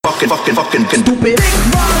fucking stupid. Big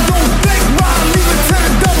rhyme, don't big rhyme, leave it to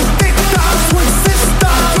the double thick thighs, swing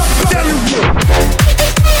sister,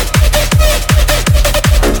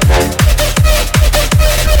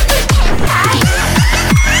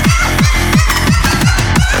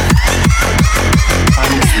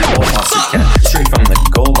 Straight from the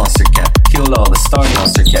gold monster cat, killed all the star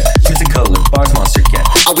monster cat, MizuGeorge bars monster cat.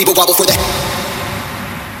 I'll weave a wobble for that.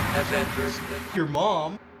 Your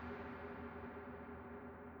mom.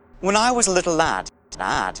 When I was a little lad,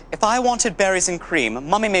 if I wanted berries and cream,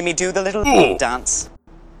 Mummy made me do the little dance.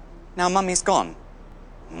 Now Mummy's gone.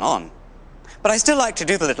 But I still like to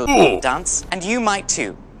do the little dance, and you might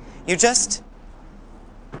too. You just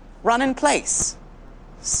run in place.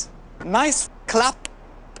 Nice clap.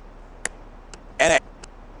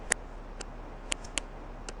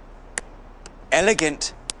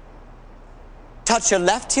 Elegant. Touch your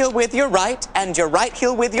left heel with your right, and your right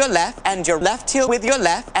heel with your left, and your left heel with your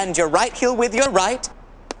left, and your right heel with your right.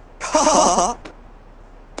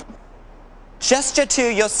 Gesture to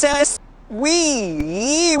yourself.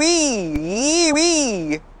 Wee.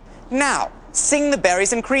 Now, sing the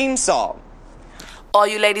berries and cream song. All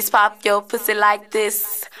you ladies pop your pussy like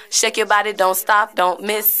this. Shake your body, don't stop, don't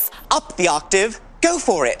miss. Up the octave, go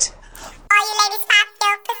for it. All you ladies pop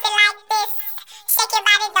your pussy like this. Shake your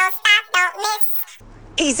body, don't stop, don't miss.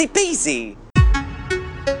 Easy peasy.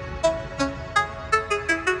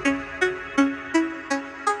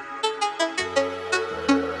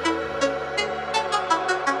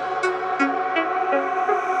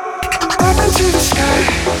 Up into the sky,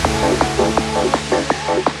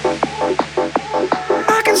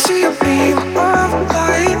 I can see a beam of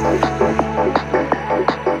light.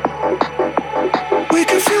 We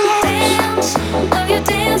can feel Dance, love you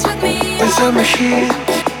dance with me. with the machine.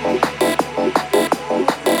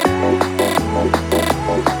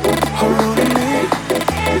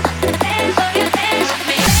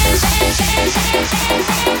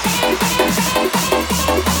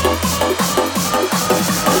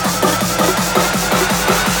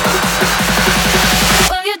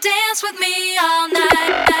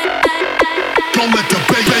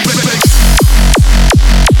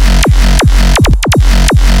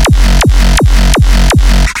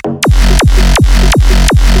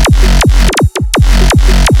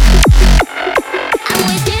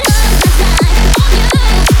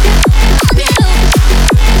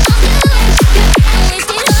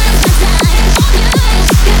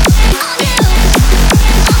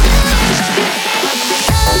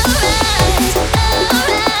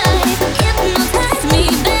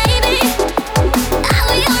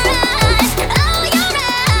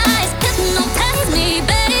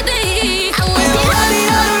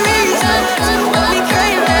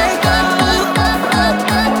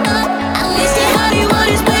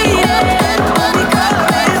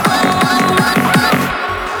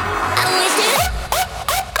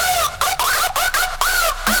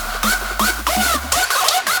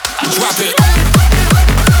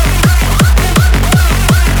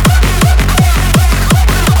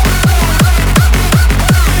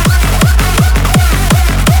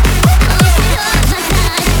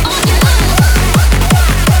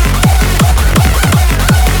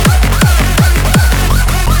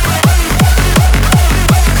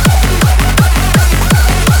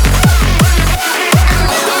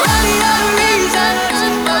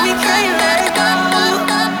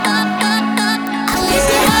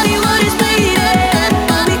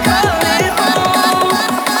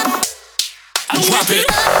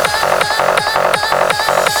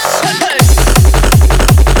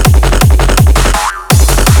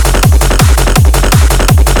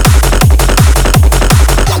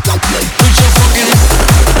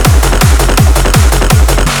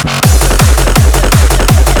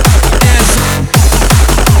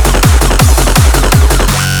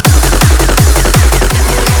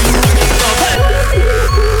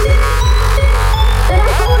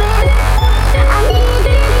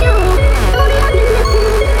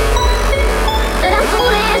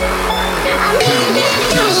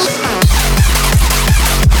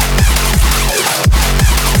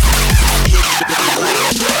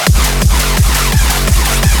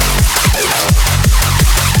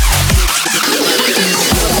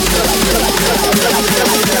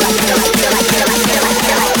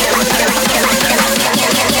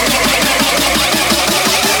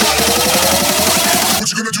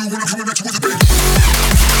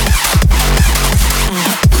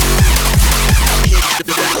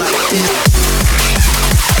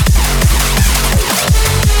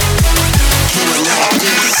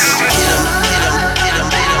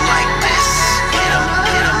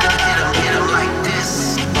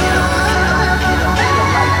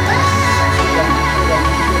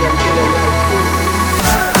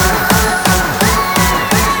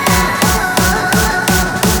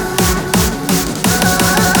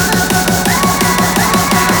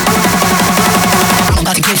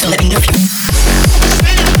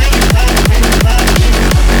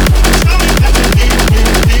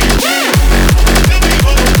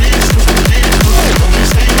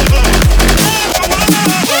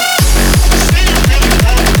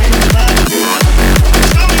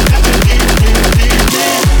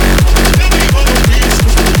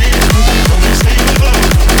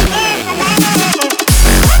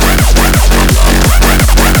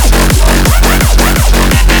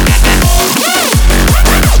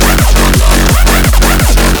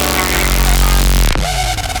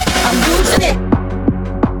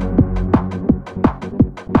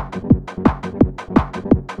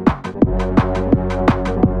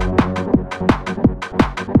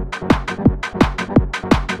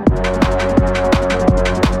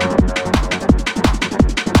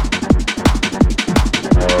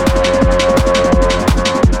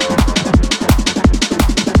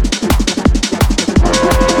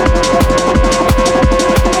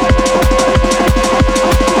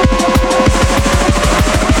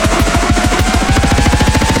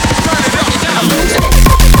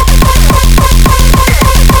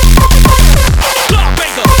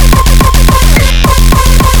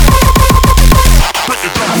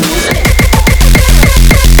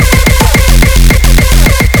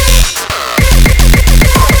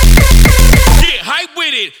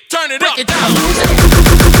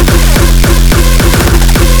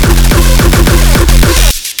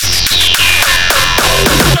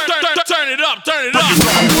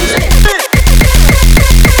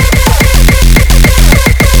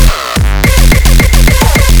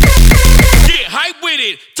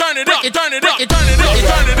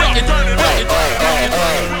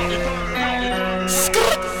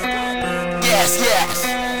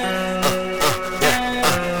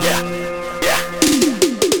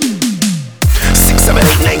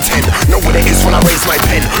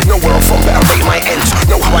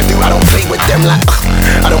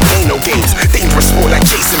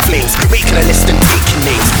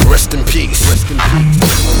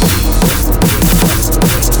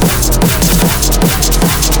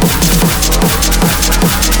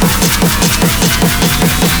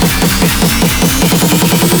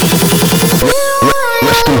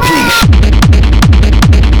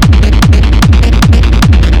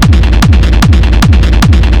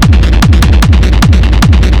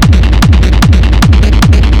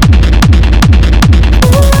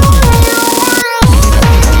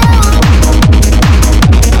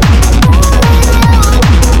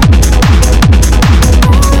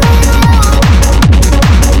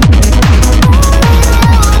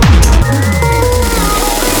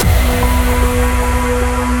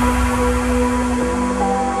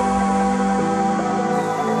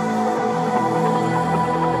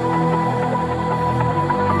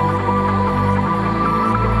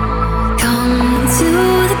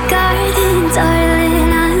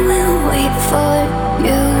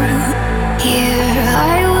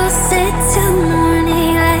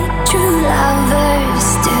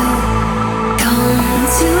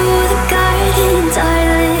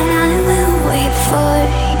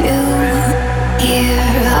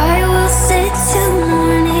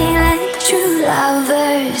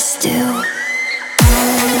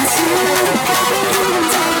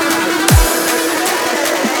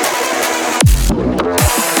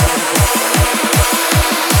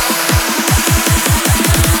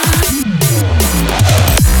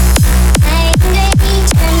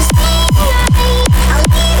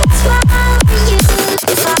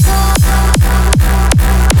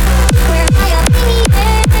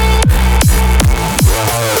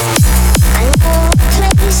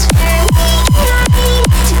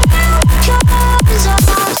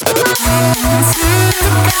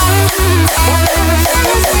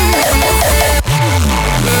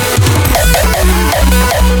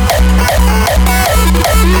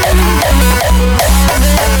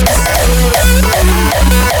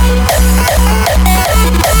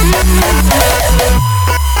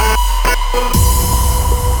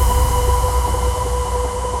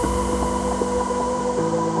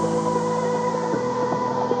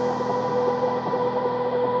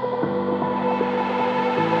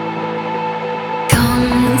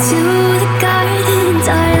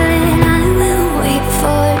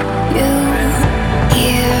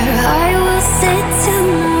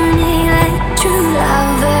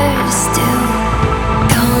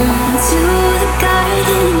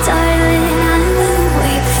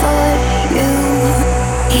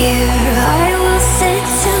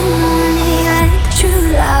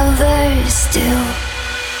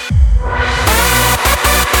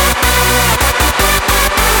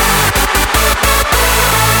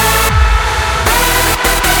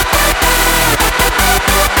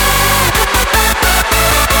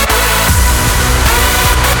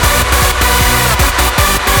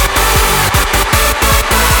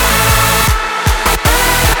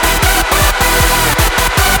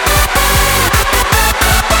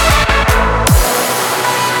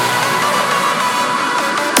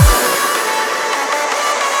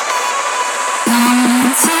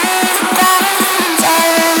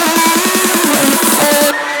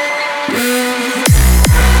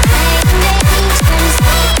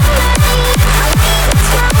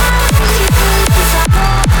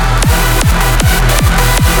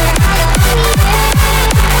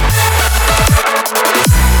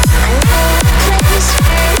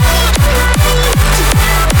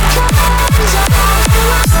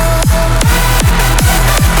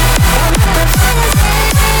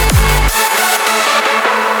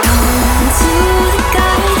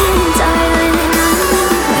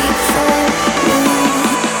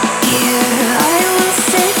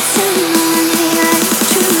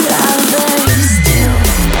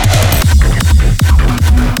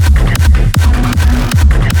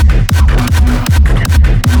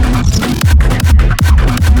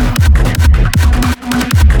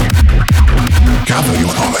 value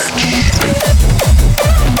knowledge.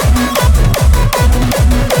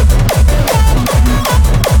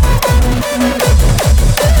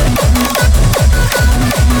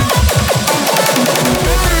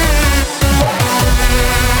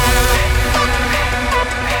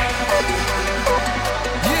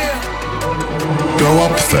 Go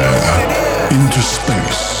up there into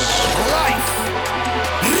space.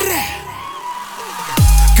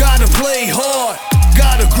 Gotta play hard,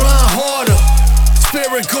 gotta grind harder.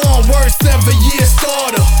 Spirit gone, worst every year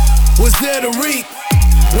starter. Was there to reap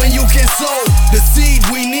when you can sow the seed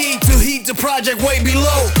we need to heat the project way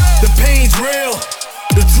below. The pain's real,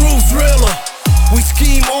 the truth's realer. We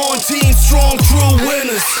scheme on team strong, true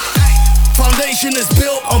winners. Foundation is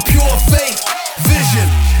built on pure faith. Vision,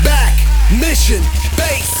 back, mission,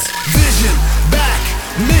 base. Vision, back,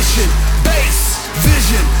 mission, base.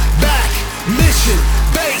 Vision, back, mission,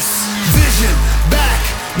 base. Vision, back,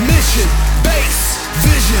 mission, base.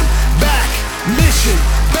 Vision, back, mission,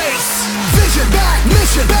 base. Vision, back,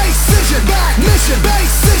 mission, base. Vision, back, mission,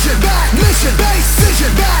 base. Vision, back, mission, base.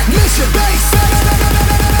 Vision, back, mission, base.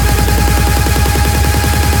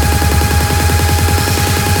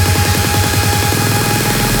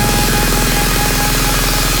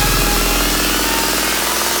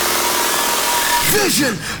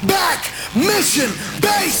 Vision, back, mission,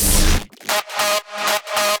 base.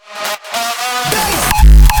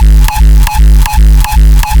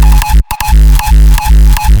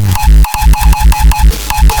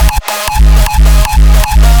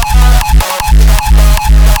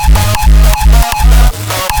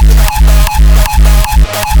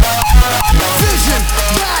 Vision,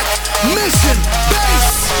 back, mission,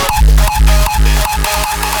 base.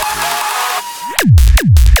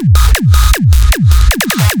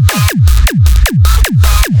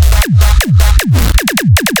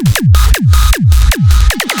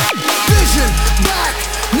 Vision, back,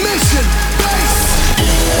 mission,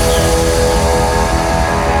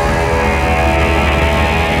 base.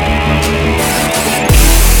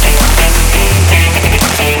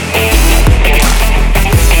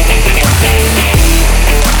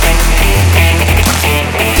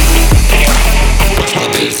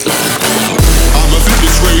 I'ma flip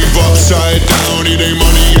this wave upside down. It ain't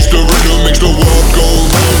money, it's the rhythm, makes the world go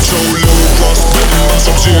round. So low, cross-button, my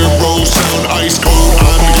sub-zero sound. Ice cold,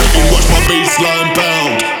 I'm hitting, watch my bassline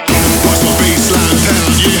pound. Watch my bassline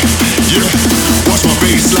pound, yeah, yeah. Watch my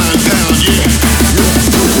bassline pound, yeah, yeah.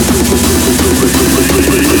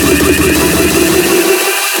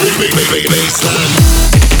 Bassline.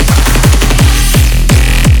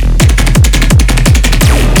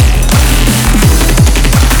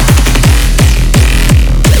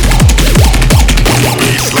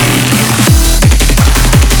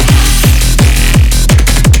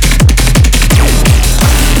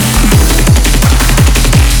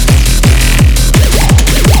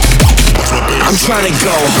 I'm trying to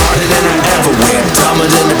go harder than I ever went, dumber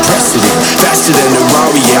than the precedent, faster than the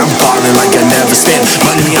Rari, yeah, I'm ballin' like I never spent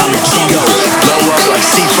money on the Riko, blow up like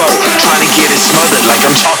Cesqeaux, trying to get it smothered like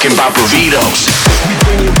I'm talking about burritos. We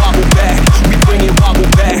bring it wobble back, we bring it wobble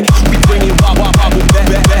back, we bring it wobble back,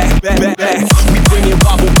 back. We bring it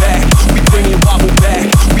wobble back, we bring it wobble back,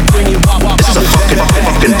 we bring it wobble back. This is a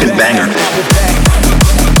fucking banger. Wobble back,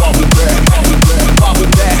 wobble back, wobble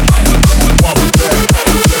back, wobble back.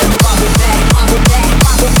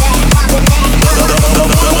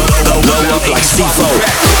 Blow up like Cesqeaux.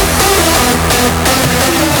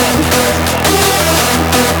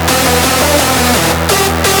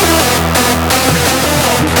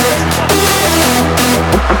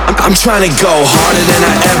 I'm trying to go harder than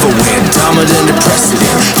I ever went, dumber than the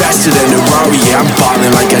precedent, faster than the Rari, yeah, I'm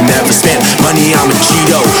ballin' like I never spent money on a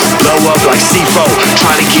Cheeto, blow up like Cesqeaux,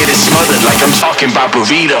 trying to get it smothered like I'm talking about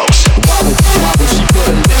burritos. Wobble, wobble, she put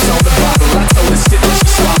her lips on the bottle, I told her sit and she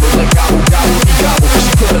swallowed like gobble, gobble, gobble.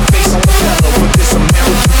 She put her face on the pillow, but this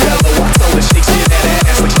American fellow, I told her shake that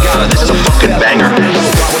ass like she got this is a fucking banger.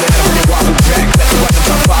 Wobble and every wobble back, let the weapons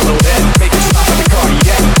unfollow that, make it stop like a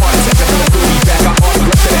cardiac, heart attack, and the booty back, I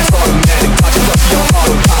autograph that ass automatic, watch it rush on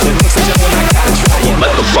autopilot, next to when I gotta try it.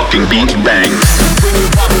 Let the fucking beat bang. We bring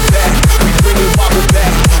it wobble back, we bring it wobble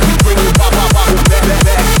back, we bring it wobble back,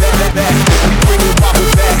 back. We bring it wobble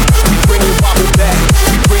back, we bring it wobble back,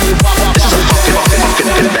 we bring it wobble back. This is a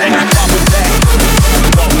fucking banger. Wobble back,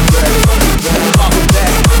 wobble back, wobble back, wobble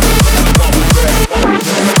back, wobble back, wobble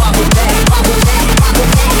back, wobble back.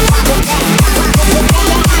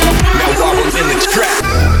 Now wobble in the trap.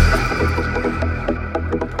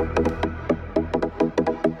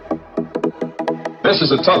 This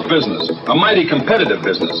is a tough business, a mighty competitive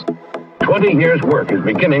business. 20 years' work is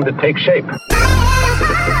beginning to take shape.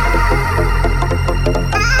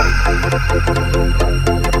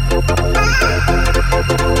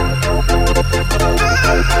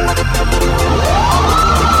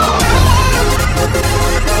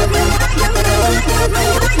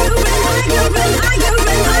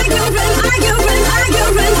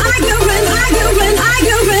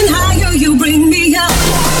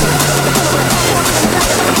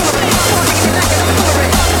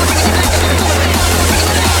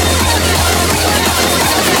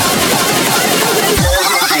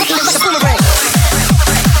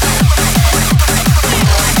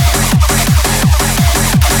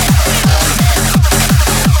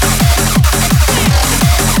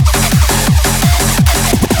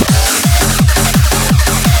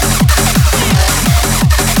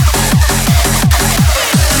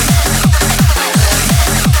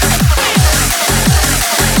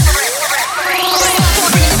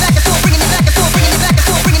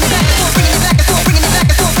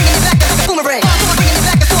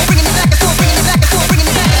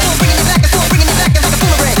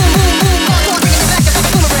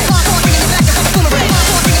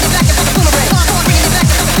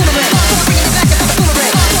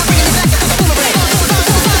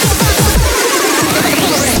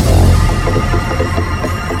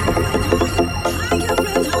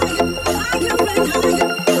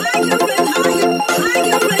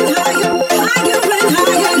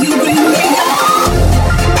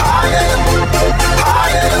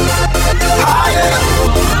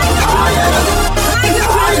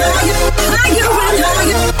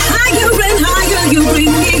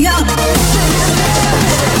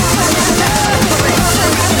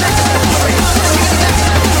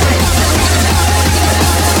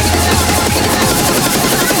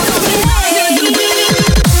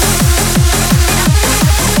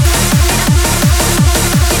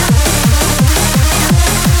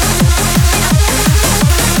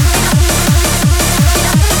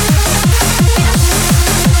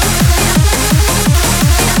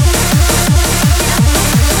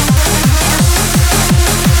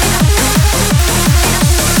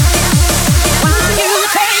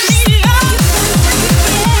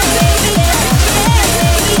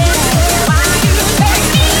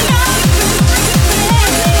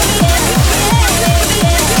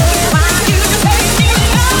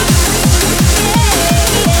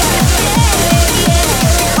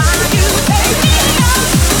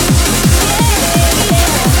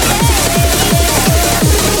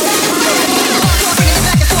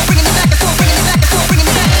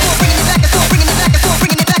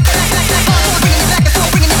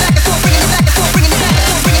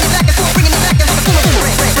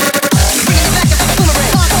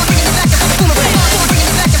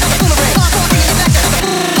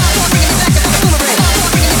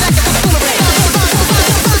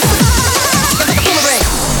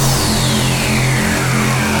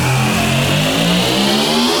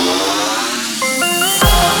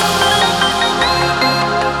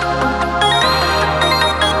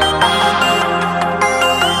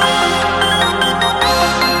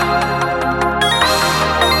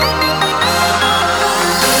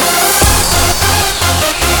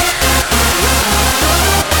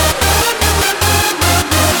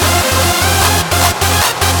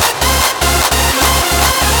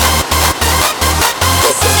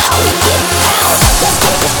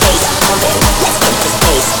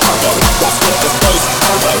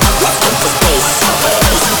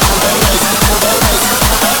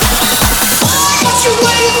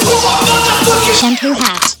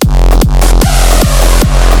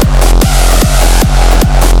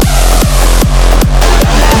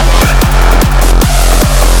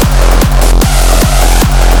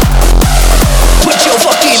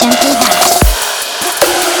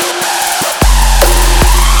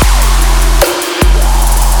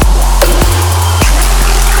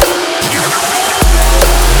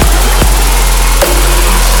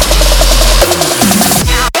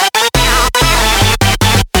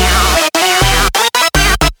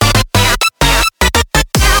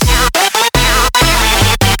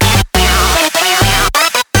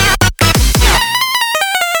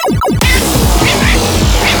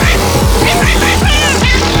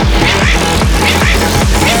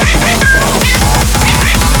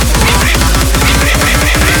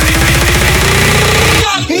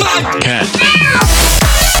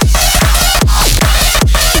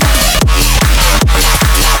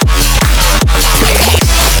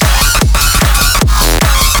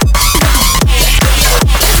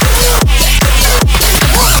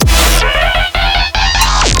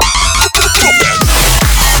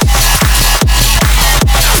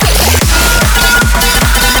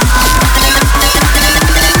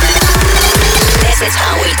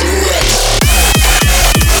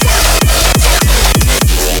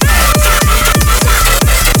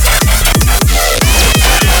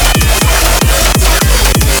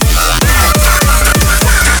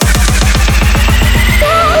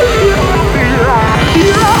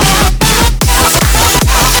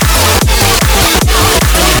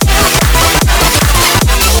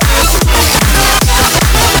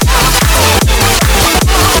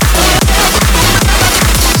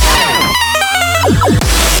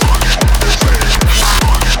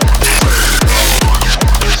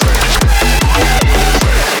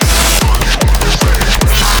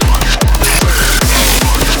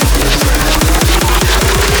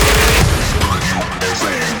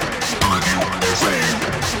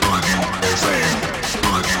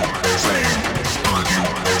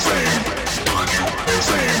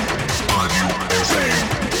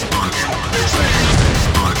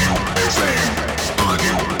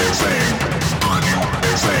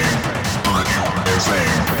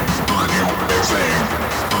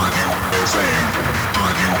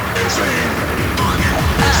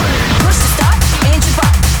 Push the start, engine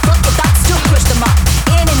rock. Fuck your thoughts to push them up.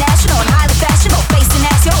 International and highly fashionable. Facing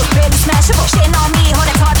ass, yo, it's barely smashable. Shitting on me, hold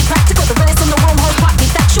that's hard and practical. The realest in the room, hold pop me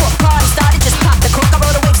factual. Party started, just pop the cork. I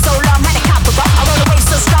rode a wave so long, had a copper up. I rode a wave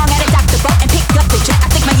so strong, had a doctor boat. And picked up the jet, I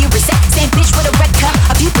think my year is set. Same bitch with a red cup.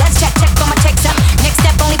 A few bloods, check on my text up. Next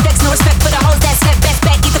step, only flex, no respect for the hoes that step. Best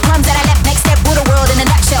bet, eat the crumbs that I left. Next step, with a world in a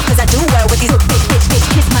nutshell. Cause I do well with these bitch,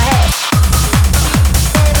 kiss my ass.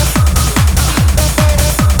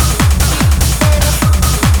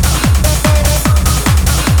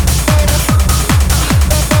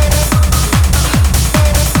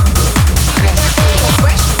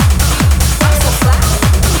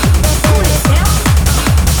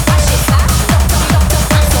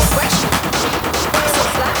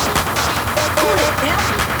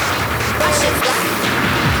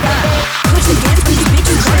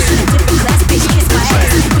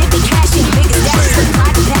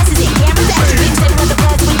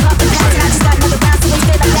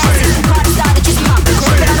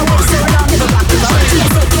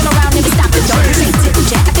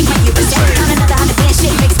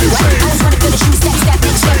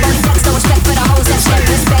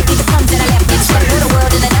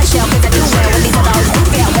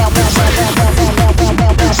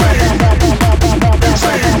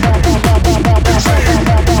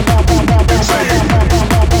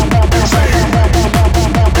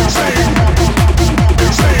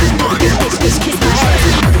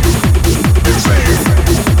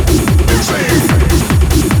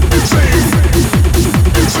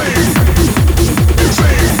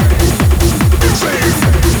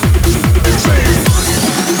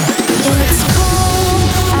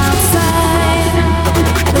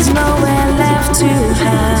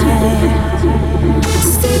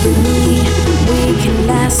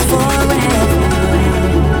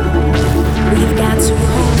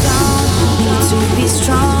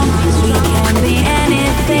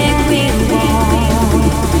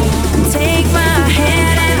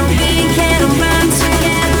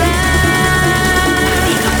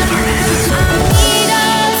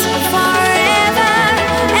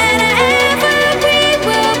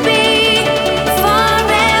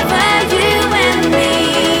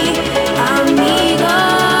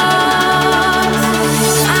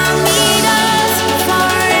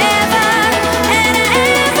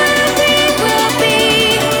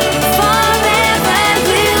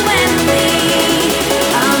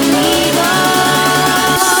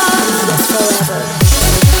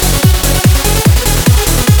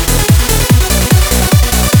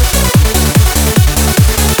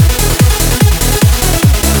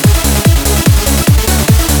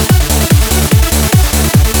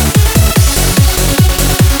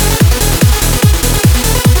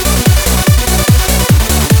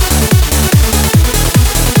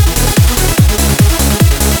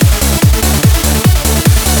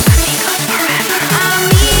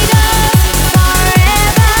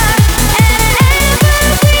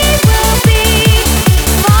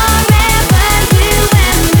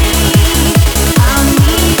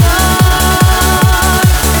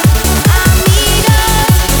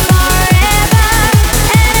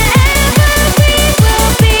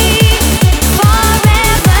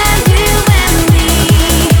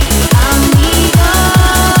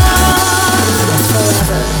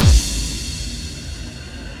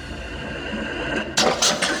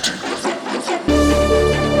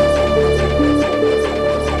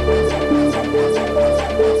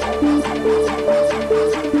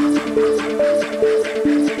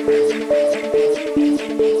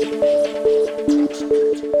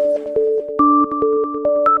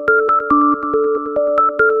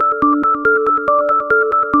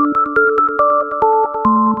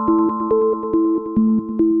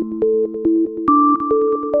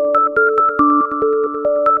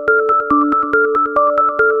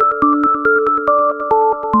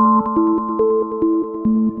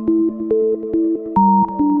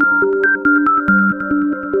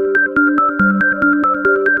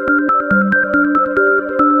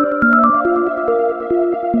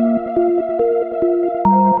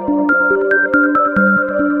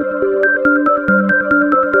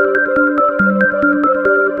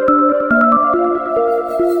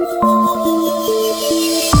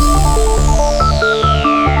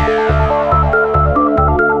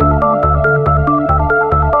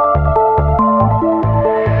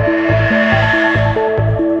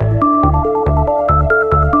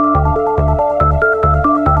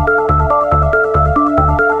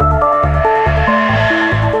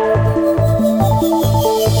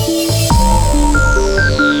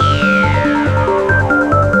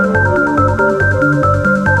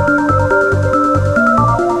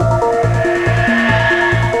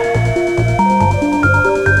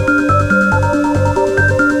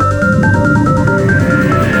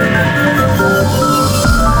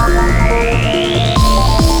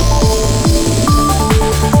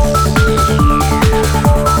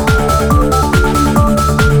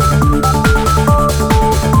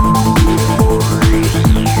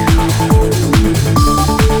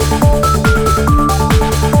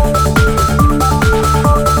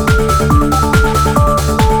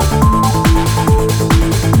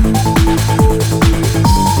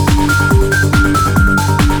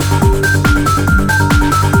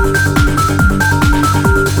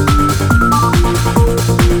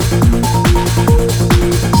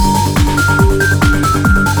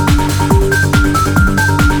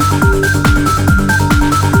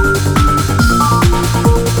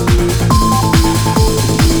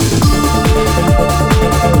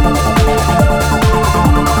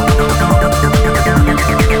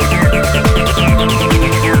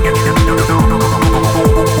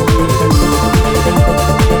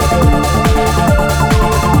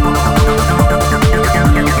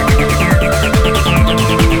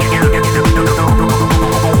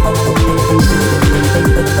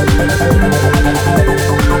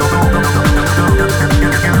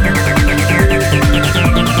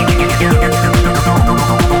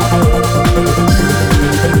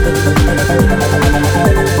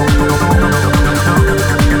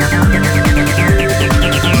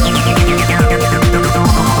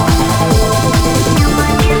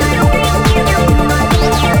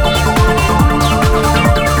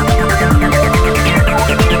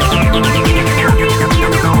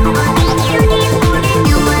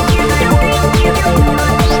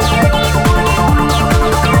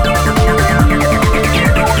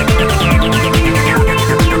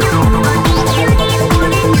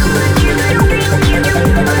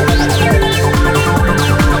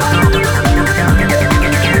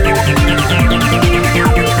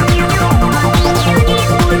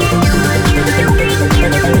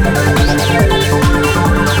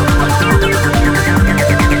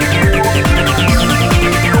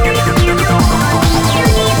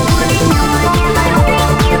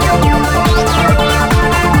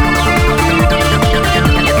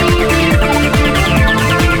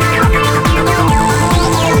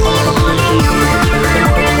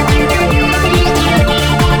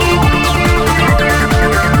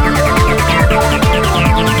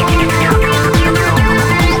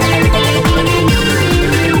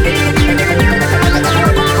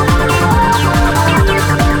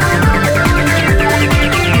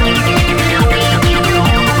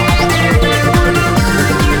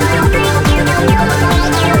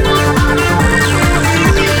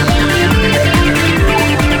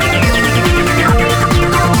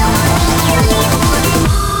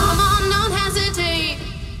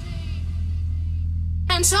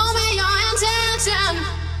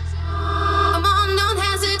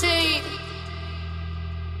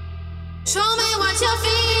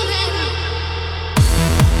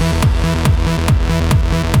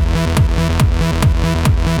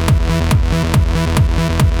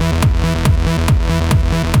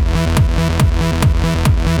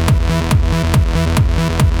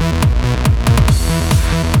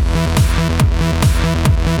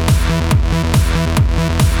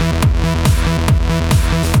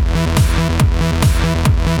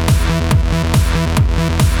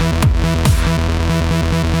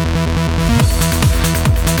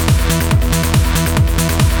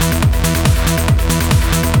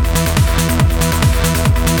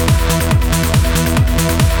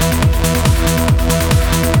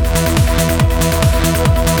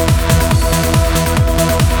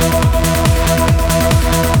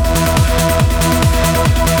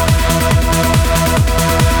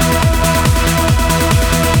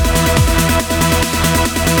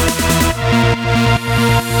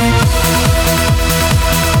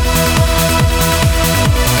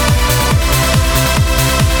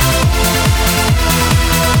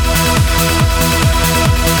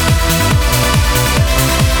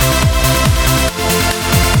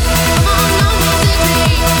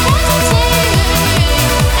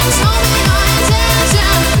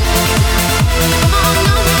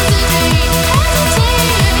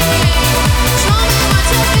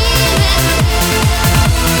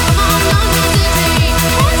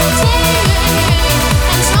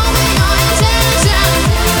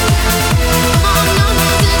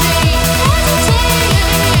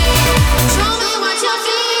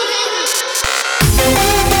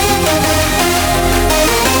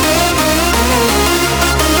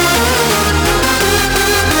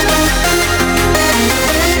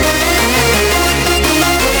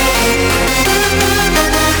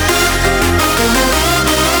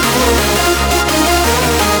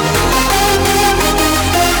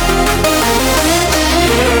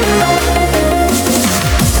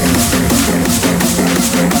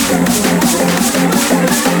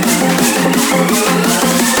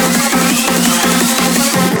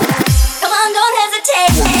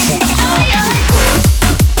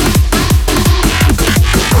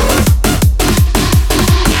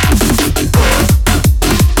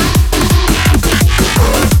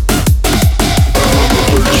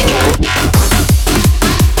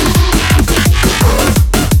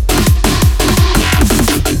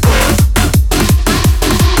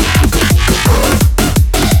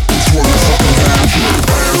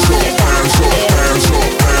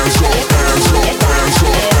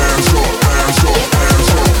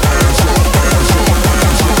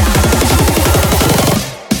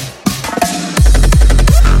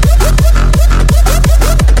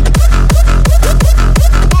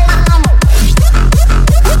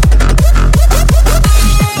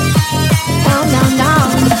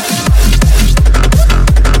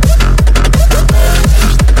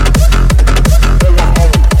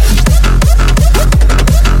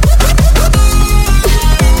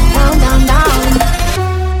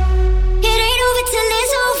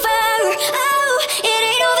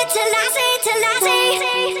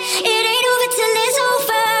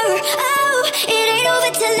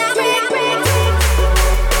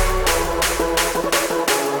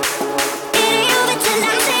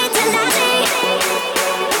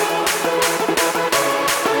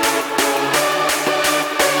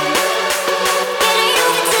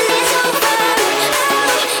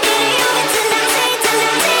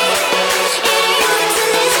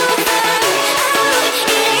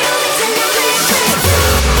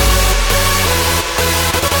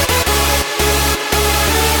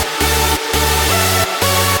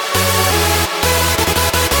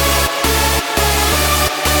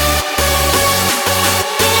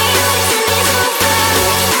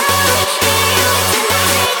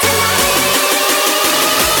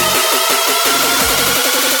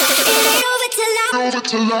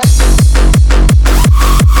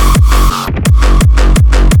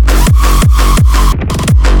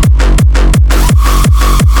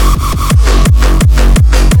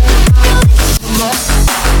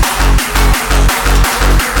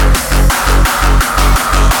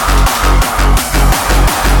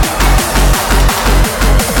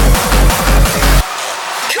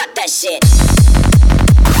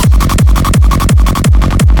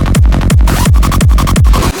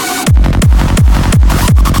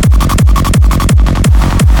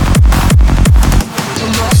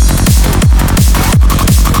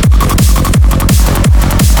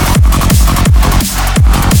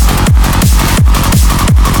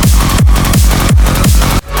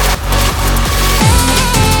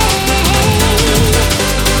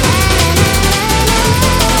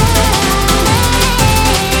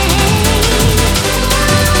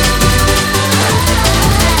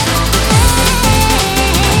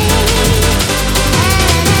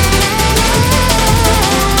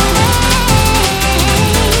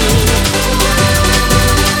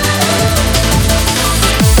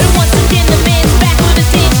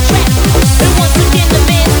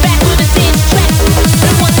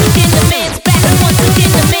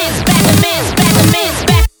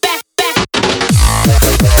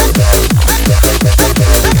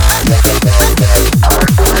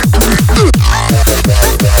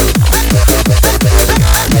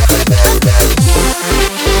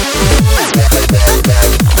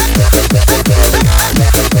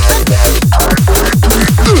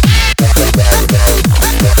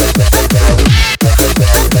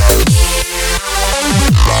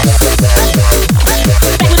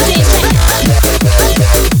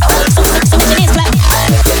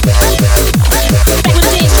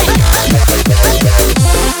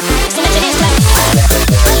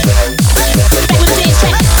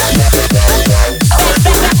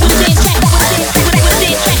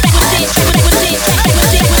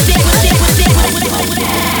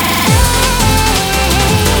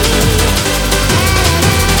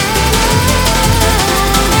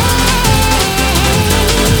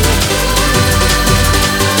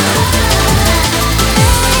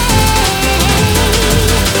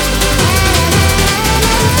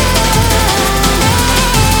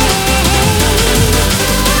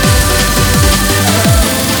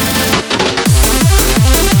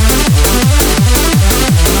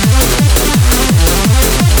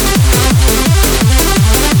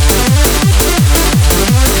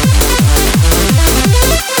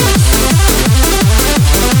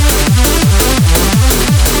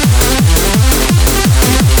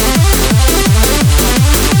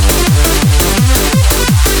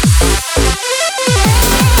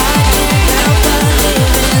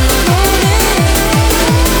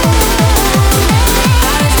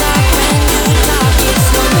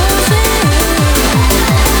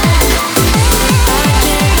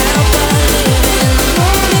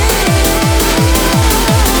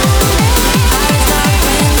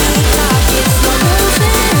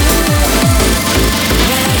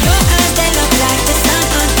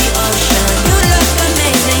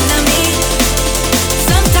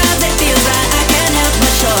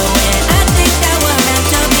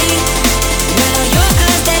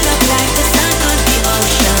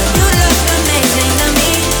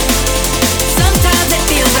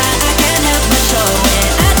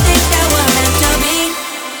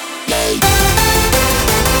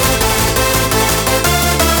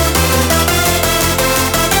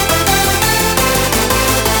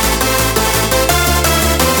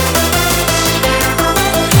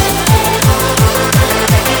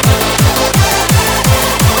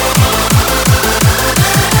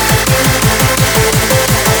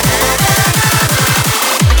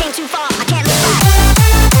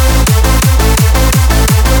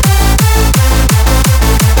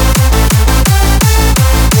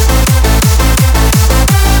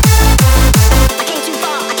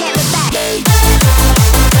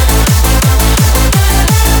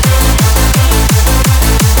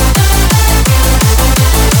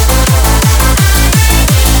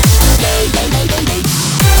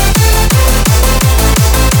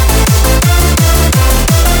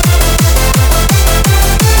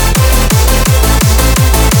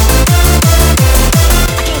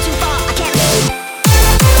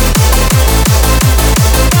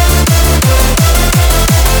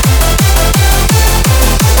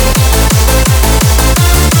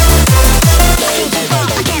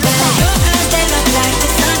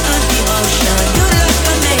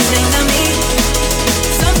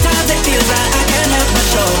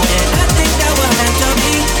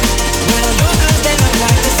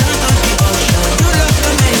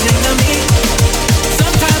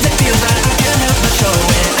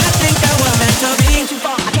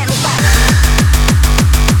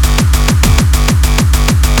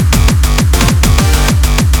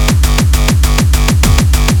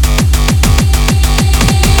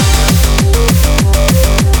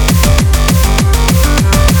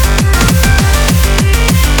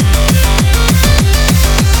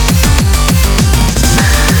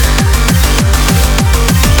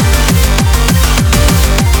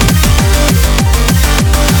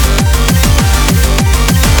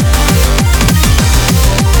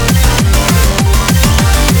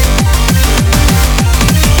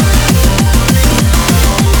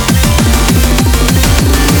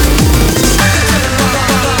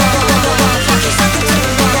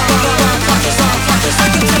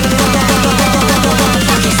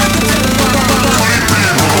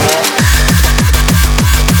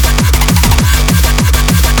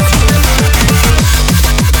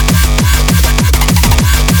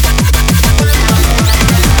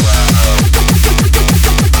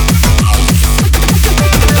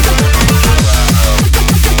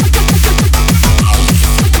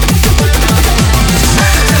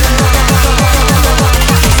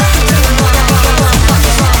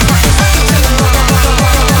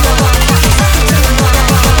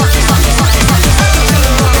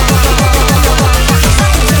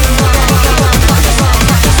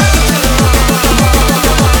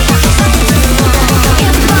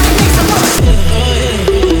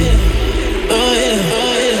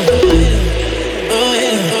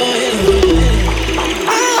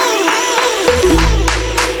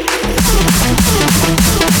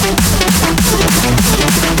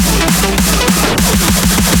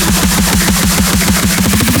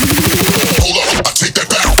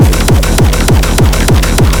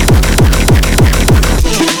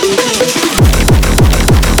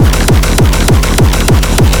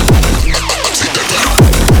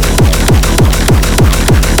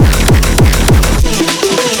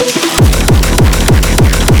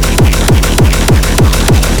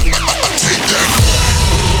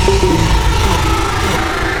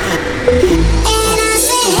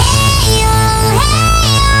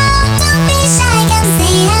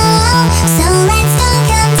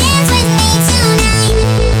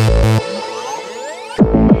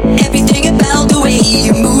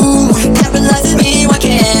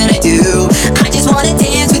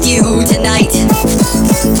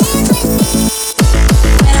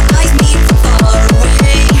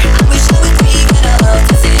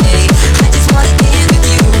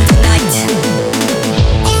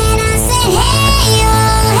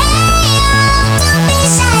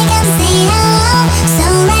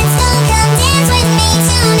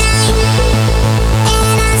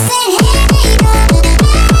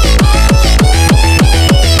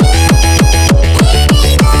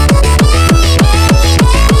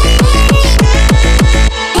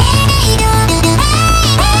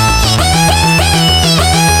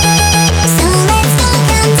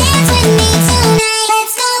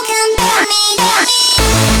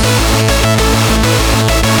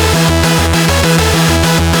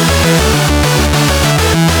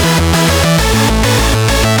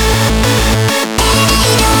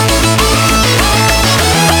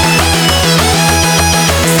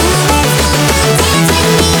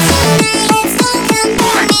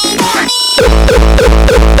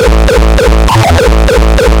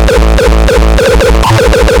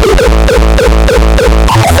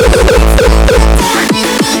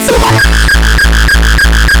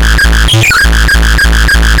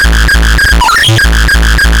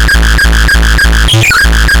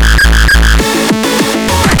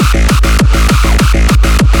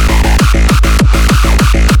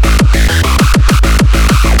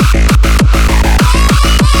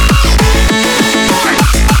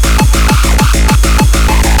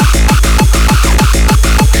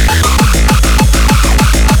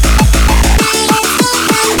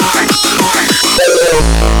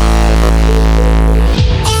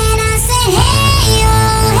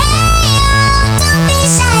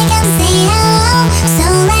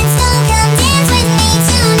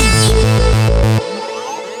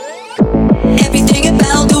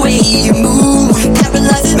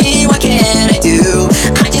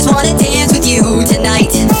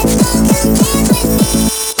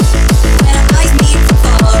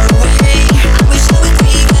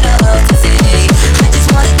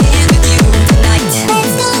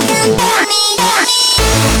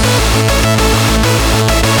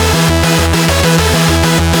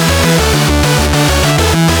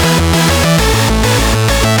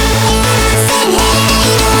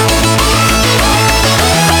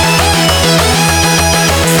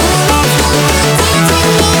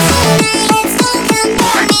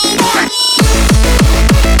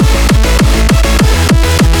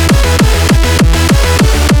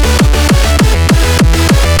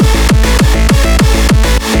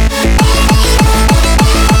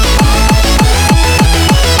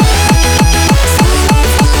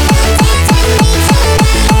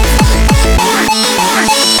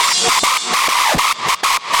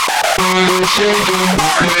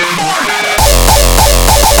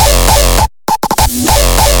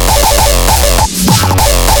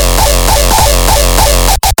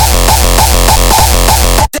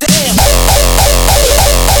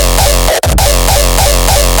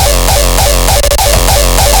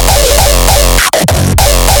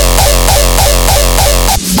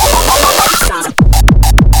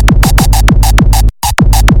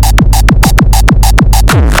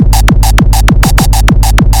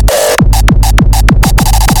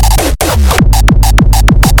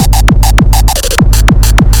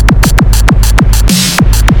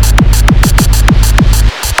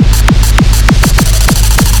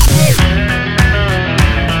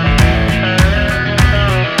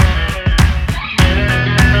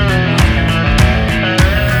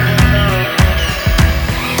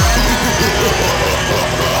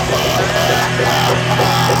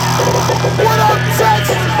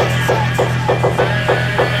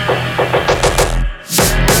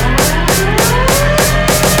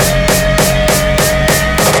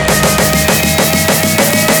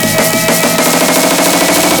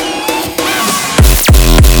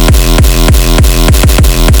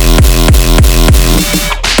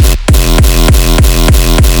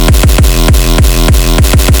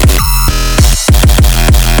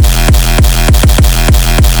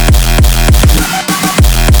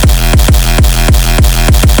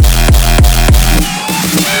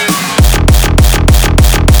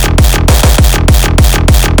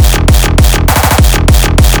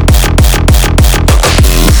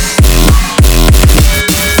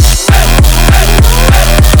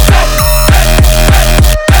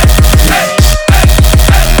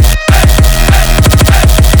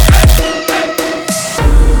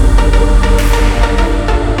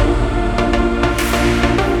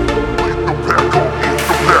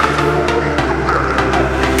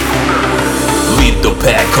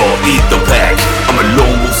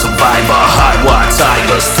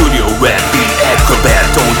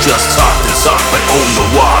 on the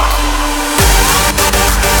walk.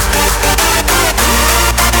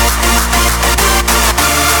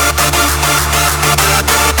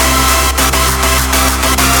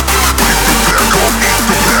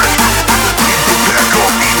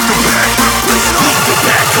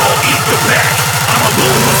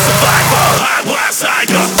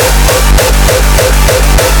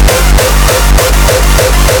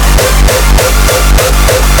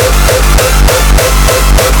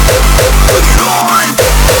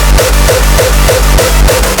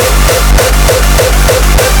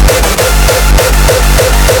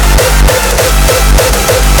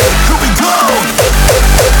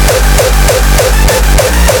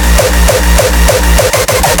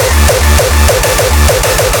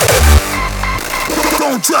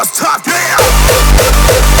 Just top down.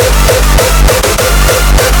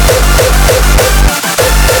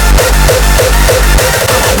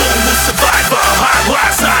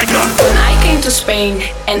 When I came to Spain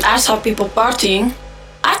and I saw people partying,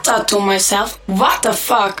 I thought to myself, what the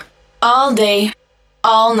fuck? All day,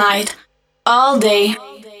 all night, all day,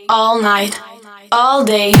 all night, all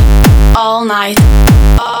day, all night,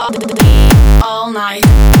 all day, all night,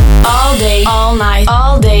 all day, all night, all day, all night,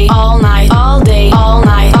 all day, all night, all day, all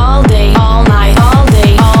night, all day, all night, all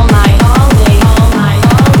day, all night, all day, all night.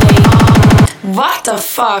 What the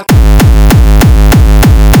fuck?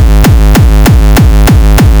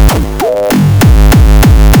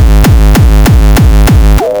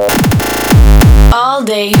 All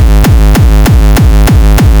day.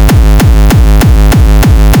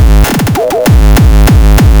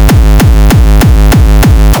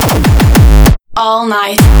 All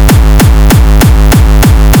night.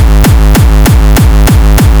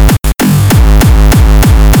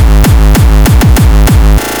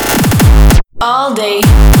 All day.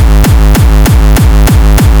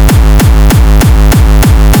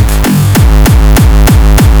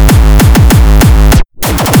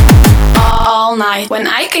 All night. When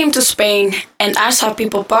I came to Spain and I saw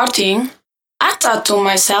people partying, I thought to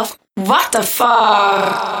myself, what the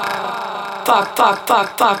fuck? Fuck, fuck,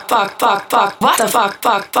 fuck, fuck, fuck, fuck, fuck. What the fuck,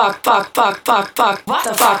 fuck, fuck, fuck, fuck, fuck, fuck. What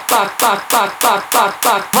the fuck, fuck, fuck, fuck, fuck, fuck,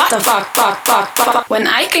 fuck. What the fuck, fuck, fuck, fuck. When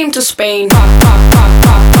I came to Spain, fuck, fuck, fuck,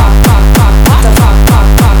 fuck, fuck, fuck, fuck. What the fuck, fuck,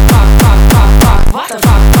 fuck, fuck, fuck, fuck, fuck. What the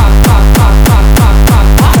fuck, fuck, fuck, fuck, fuck, fuck,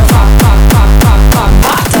 fuck. What the fuck, fuck, fuck, fuck, fuck. What the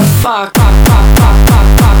fuck, fuck, fuck, fuck, fuck, fuck, fuck, fuck. What the fuck, fuck, fuck, fuck, fuck,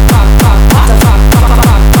 fuck,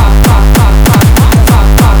 fuck. What the fuck, fuck,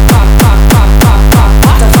 fuck, fuck, fuck, fuck, fuck.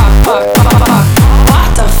 What the fuck, fuck, fuck, fuck. What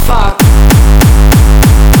the fuck?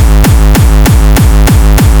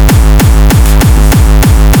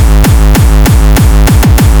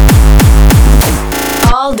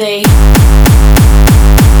 All day.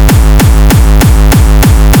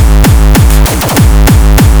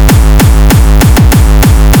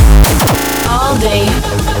 All day,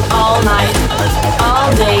 all night,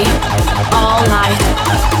 all day, all night,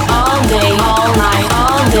 all day, all night,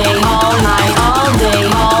 all day, all night, all day,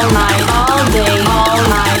 all night, all day, all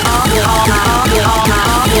night, all day, all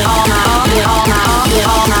night, all day, all night, all day,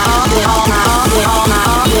 all night, all day, all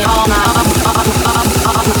night,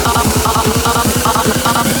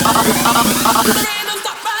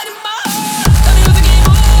 all day, all night, all day, all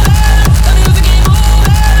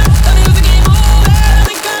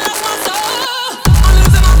night,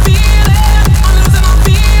 all day, all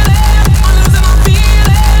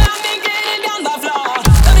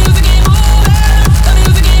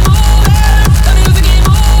night,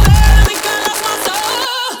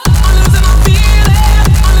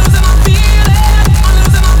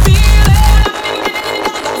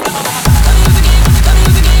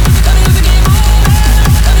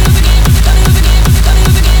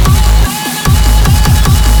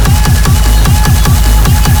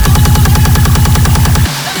 all day, all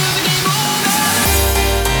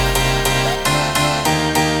night.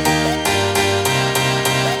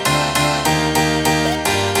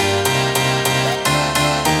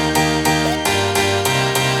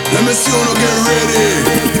 Let me see you now get ready.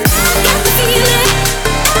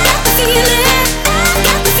 Got the feeling, got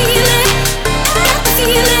the feeling, got the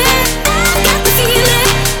feeling, got the feeling,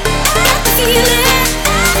 got the feeling, got the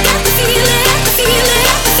feeling, got the feeling, got the feeling,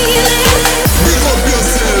 got the feeling. Big up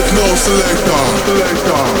yourself now, selector.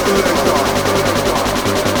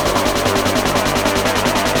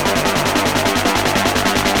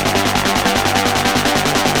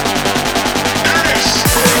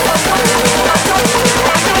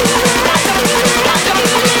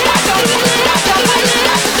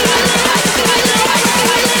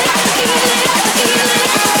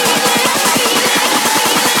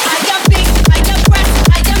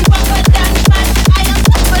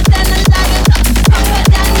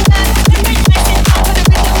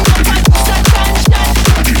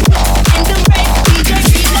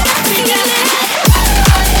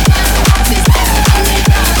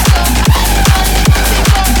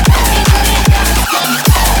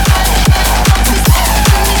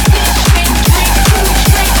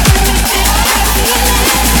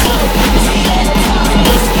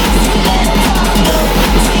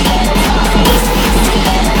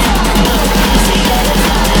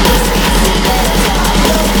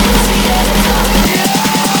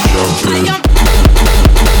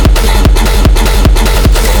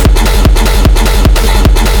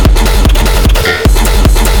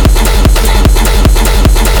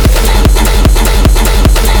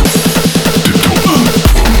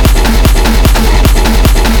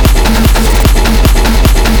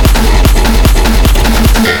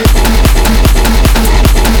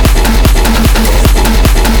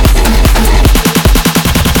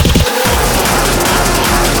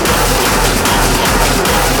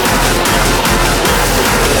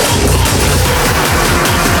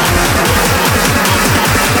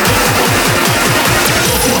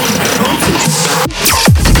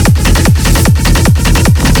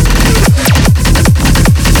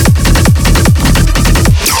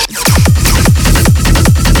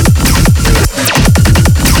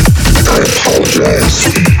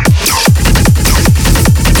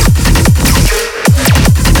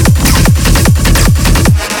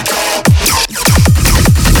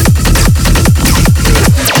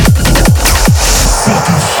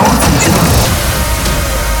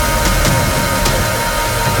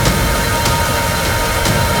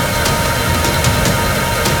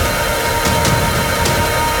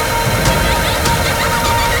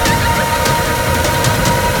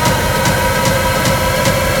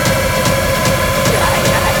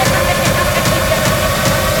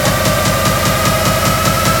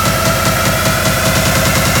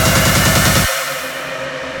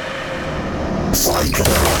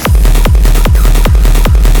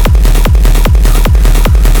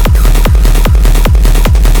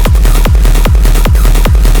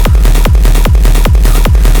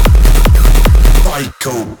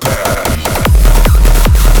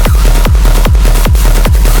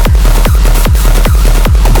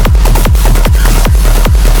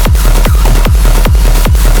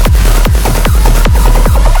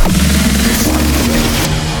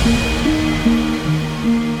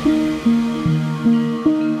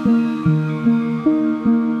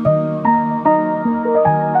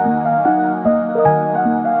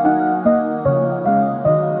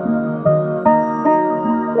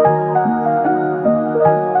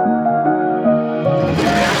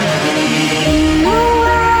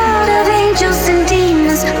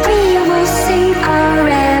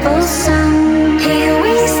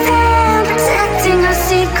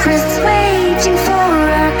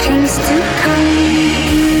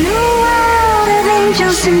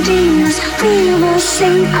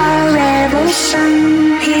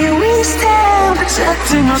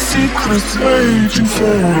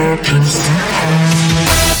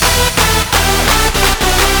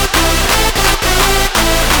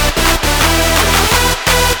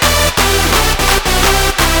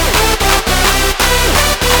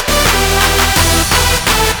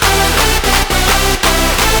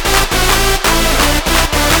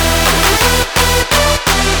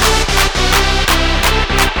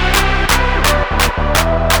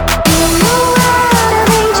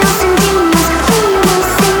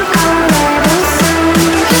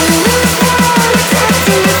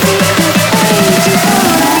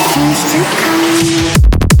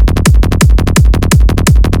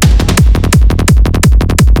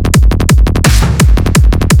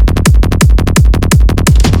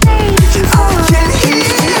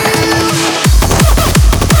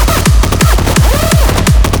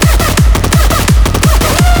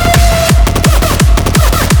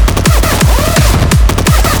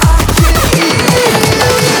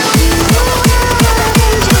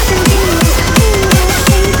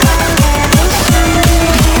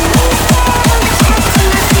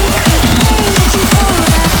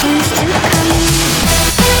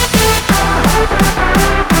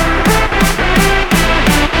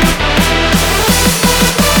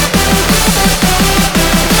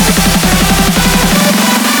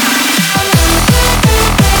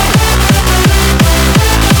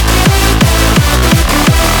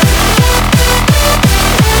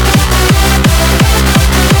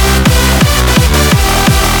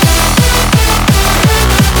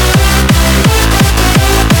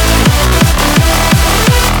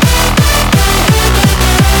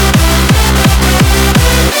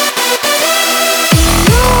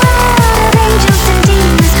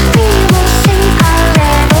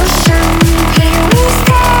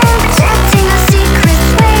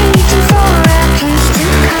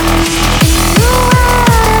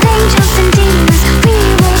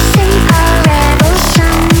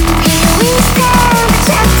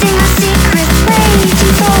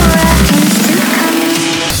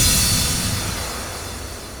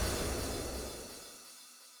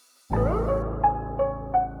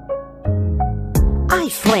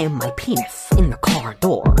 slam my penis in the car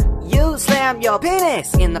door. You slam your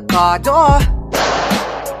penis in the car door.